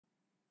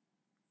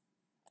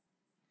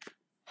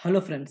Hello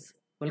friends,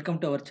 welcome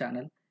to our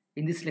channel.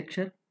 In this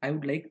lecture, I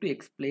would like to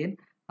explain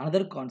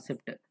another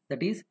concept,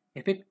 that is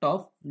effect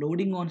of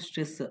loading on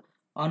stress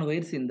on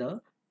wires in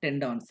the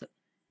tendons,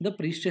 the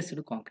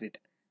pre-stressed concrete.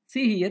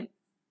 See here,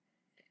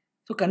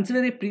 so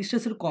consider a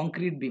pre-stressed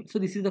concrete beam. So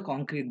this is the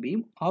concrete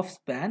beam of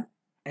span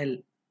L.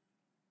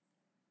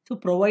 So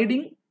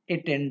providing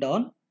a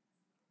tendon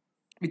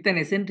with an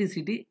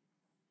eccentricity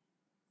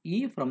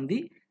E from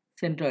the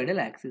centroidal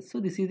axis.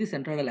 So this is the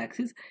centroidal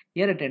axis.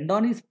 Here a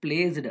tendon is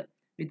placed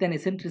with an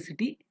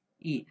eccentricity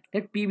E.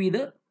 Let P be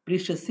the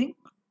pre-stressing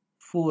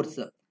force.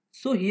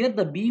 So here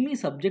the beam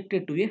is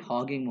subjected to a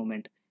hogging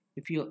moment.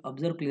 If you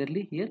observe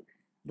clearly here,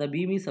 the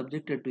beam is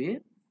subjected to a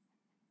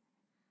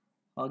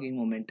hogging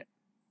moment.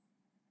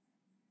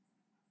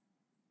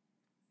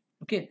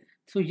 Okay,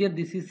 so here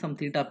this is some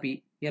theta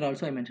P. Here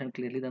also I mentioned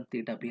clearly the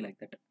theta P like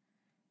that.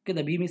 Okay,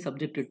 the beam is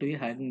subjected to a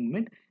hogging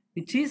moment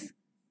which is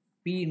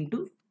P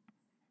into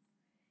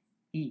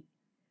E.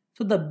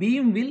 So the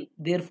beam will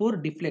therefore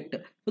deflect.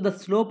 So the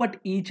slope at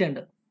each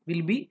end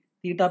will be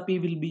theta P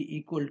will be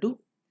equal to,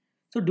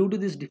 so due to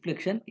this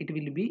deflection it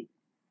will be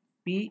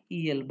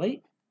PEL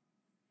by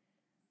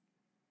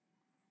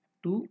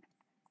 2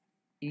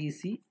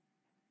 ECI.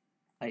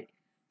 So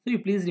you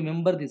please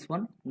remember this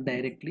one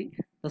directly.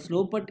 The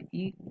slope at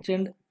each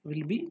end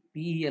will be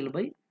PEL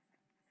by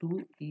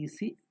 2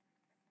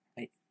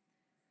 ECI.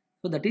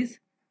 So that is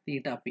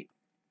theta P.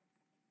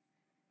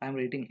 I am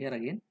writing here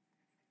again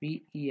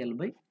PEL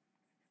by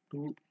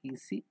 2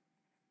 ECI.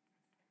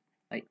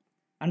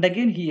 And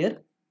again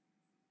here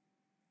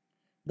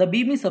the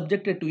beam is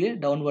subjected to a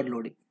downward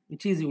loading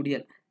which is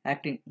UDL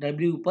acting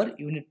W per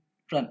unit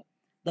run.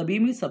 The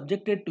beam is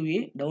subjected to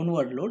a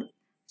downward load.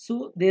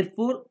 So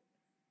therefore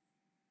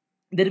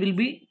there will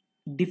be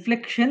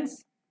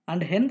deflections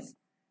and hence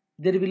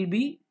there will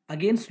be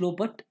again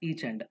slope at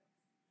each end.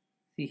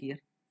 See here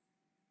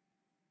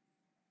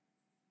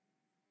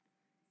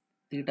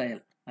theta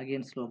L,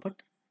 again slope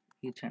at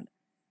each end.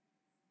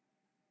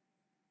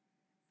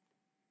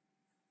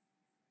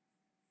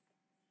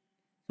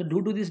 So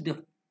due to this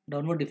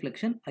downward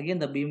deflection, again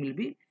the beam will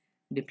be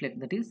deflect,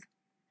 that is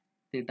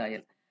theta L.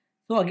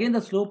 So again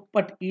the slope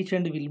at each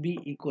end will be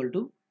equal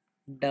to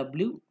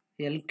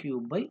WL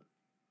cube by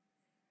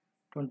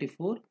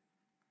 24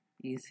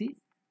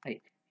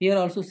 ECI. Here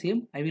also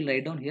same, I will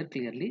write down here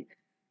clearly.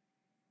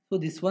 So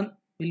this one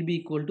will be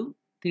equal to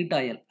theta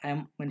L. I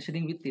am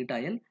mentioning with theta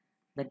L,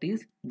 that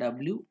is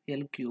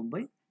WL cube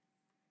by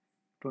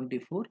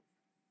 24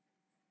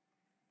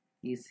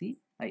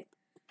 ECI.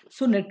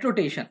 So net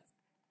rotation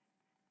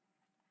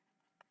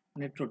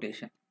will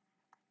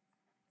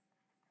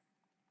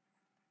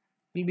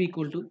be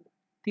equal to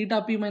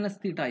theta P minus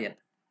theta L.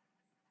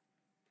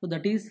 So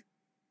that is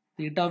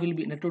theta will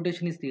be, net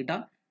rotation is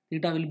theta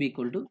will be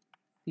equal to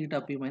theta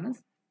P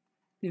minus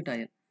theta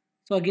L.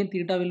 So again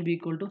theta will be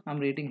equal to, I am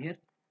writing here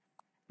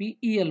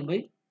PEL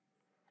by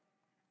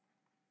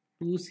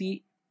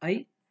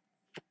 2CI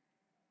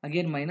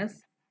again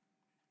minus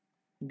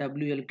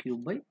WL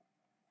cube by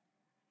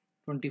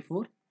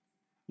 24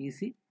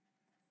 ECI.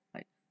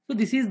 So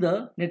this is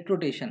the net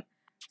rotation.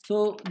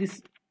 So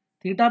this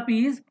theta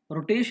P is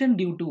rotation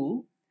due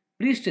to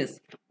pre-stress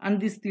and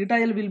this theta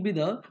L will be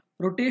the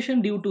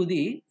rotation due to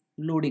the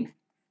loading.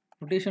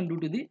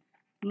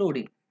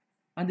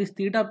 And this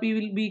theta P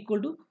will be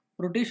equal to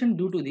rotation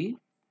due to the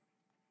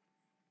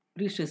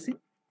pre-stressing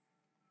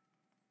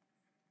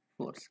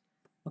force.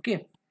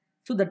 Okay,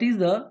 so that is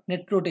the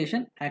net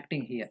rotation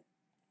acting here.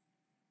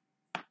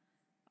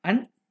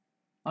 And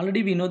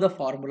already we know the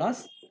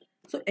formulas.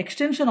 So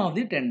extension of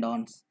the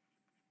tendons.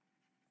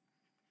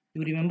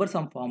 You remember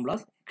some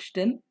formulas.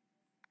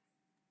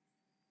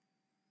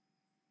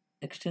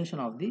 Extension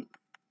of the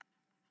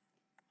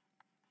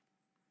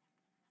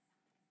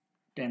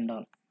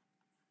tendon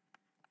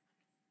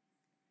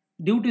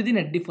due to the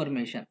net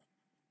deformation.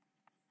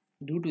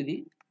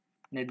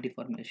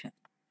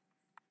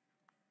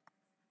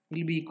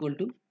 Will be equal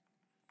to,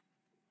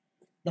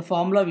 the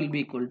formula will be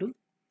equal to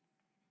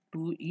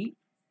 2E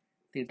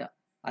theta.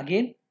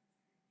 Again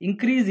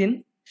increase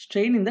in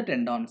strain in the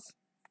tendons.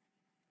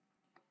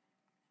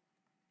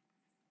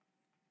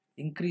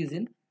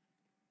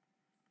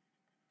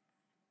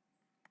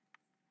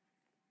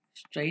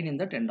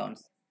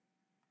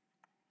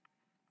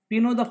 We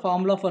know the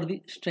formula for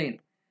the strain.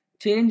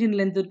 Change in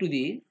length to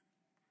the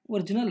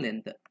original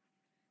length.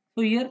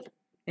 So here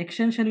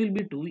extension will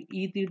be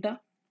 2E theta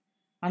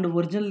and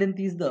original length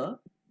is the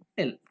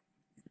L.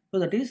 So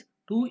that is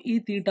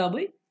 2E theta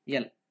by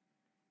L.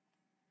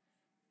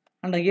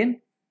 And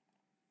again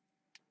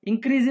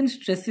increase in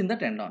stress in the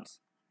tendons.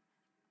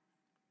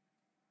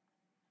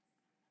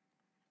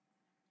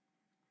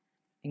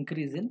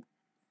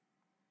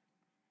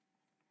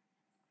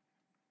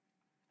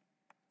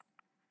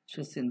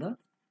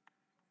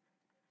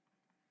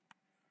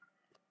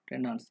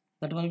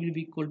 That one will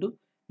be equal to,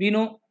 we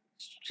know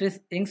stress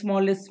Young's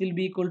modulus will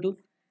be equal to,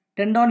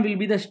 tendon will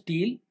be the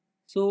steel.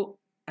 So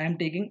I am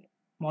taking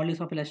modulus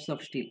of elasticity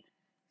of steel.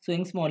 So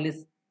Young's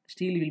modulus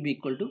steel will be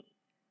equal to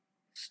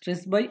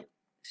stress by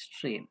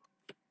strain.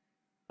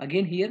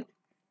 Again here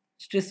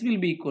stress will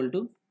be equal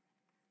to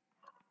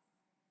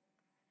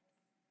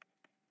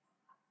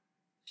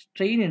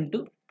strain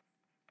into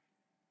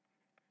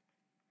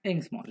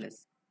Young's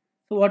modulus.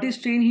 So what is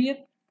strain here?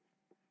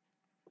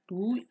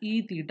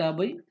 2e theta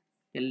by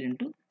L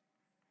into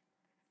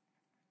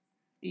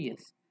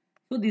Es.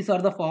 So these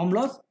are the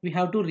formulas we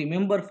have to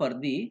remember for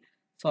the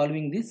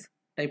solving this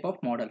type of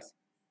models.